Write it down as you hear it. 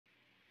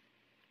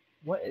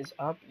What is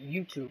up,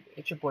 YouTube?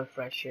 It's your boy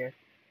Fresh here,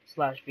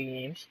 slash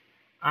Goteeems.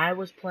 I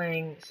was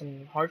playing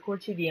some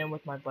hardcore TDM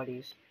with my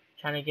buddies,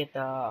 trying to get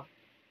the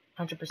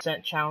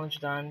 100% challenge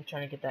done,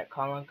 trying to get that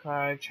calling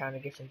card, trying to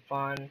get some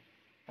fun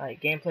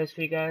gameplays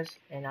for you guys,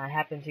 and I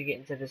happened to get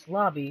into this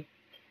lobby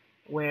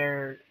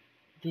where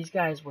these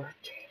guys were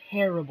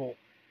terrible.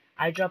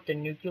 I dropped a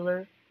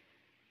nuclear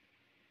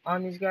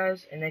on these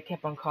guys, and they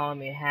kept on calling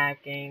me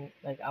hacking,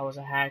 like I was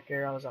a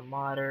hacker, I was a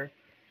modder.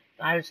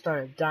 I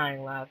started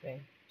dying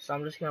laughing. So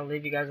I'm just going to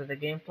leave you guys with the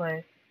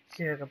gameplay.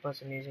 See if I can put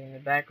some music in the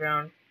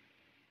background.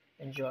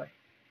 Enjoy.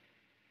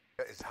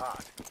 Is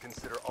hot.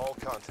 Consider all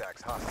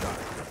contacts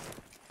hostile.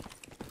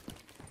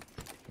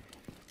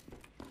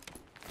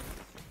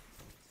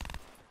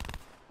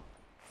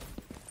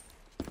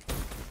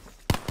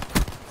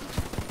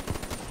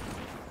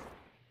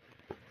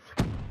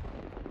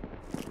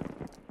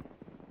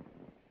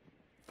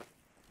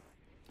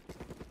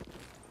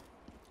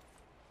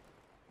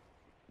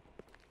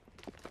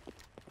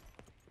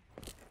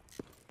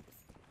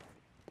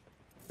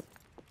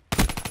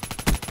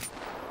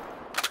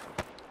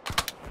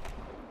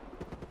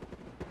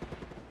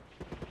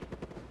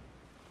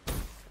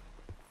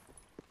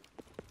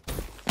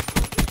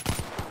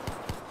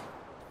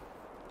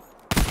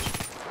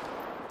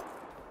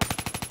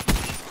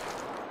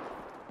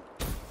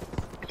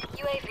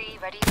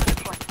 UAV ready for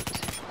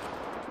deployment.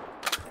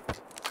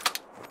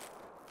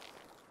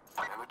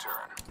 In the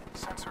turn.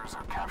 Sensors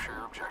have captured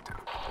your objective.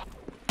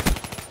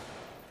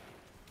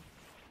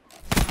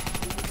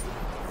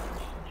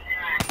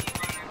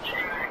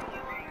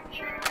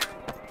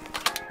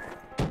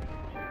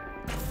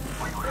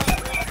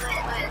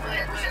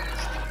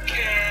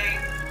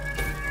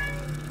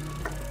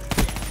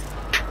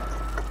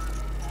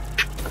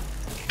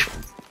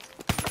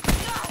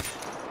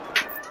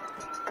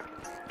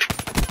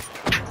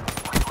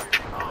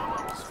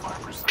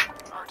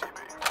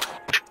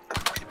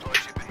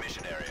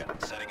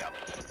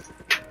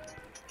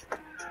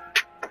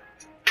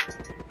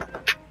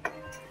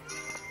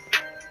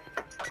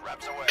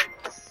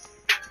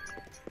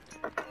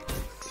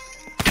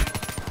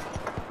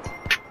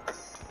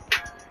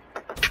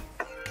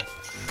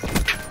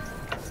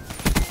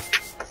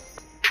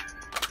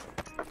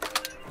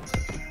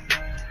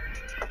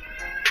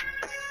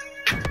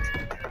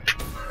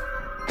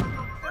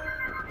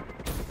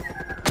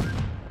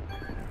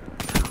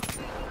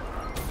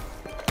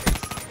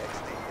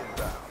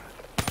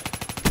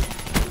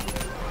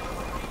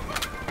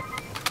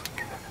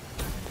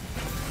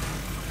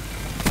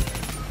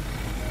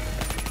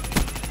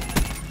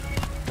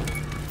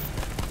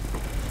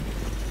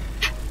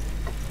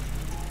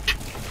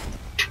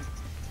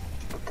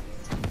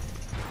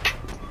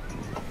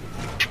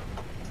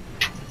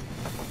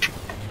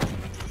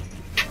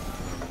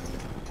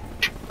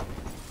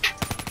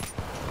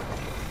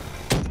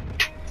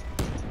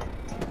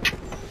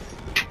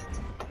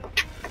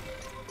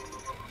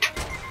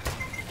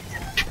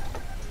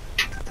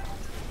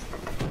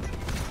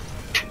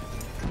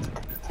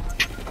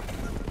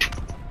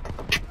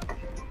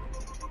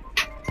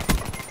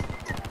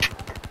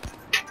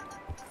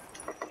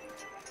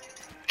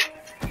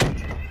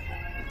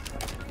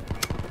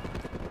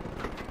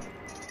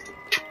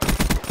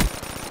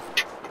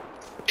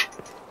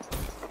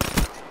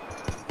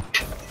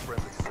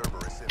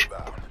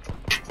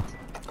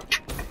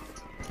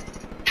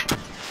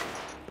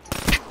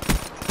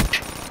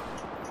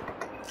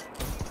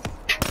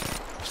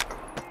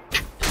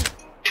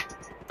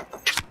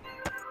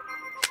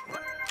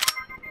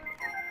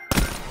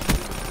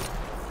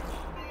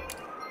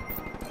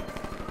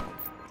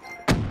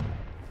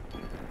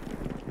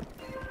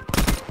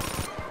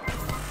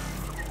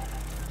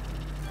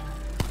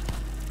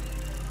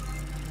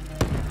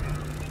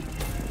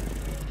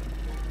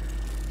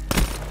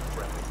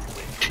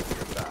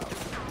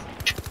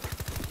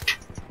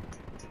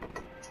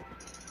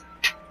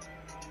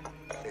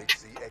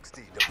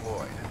 XD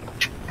deployed.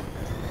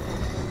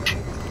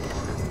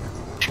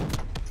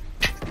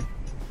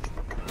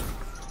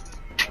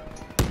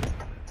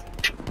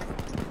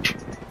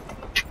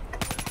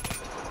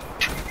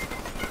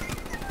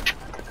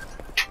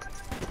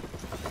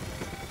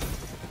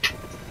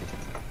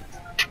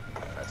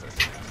 That's a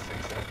 6-6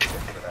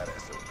 for that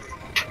SOB.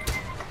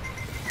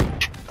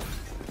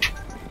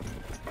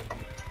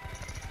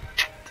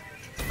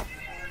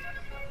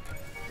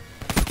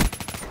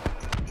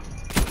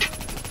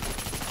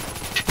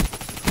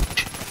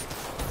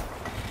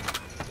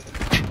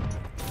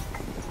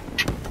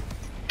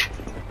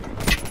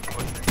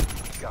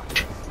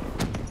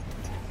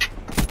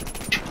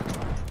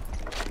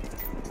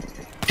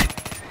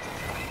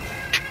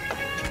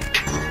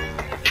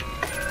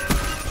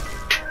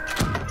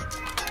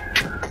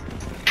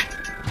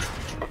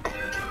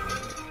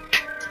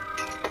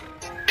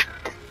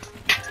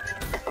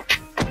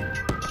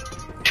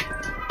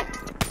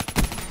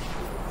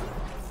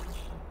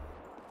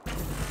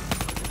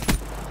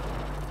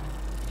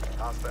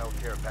 Hostile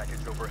care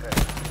package overhead.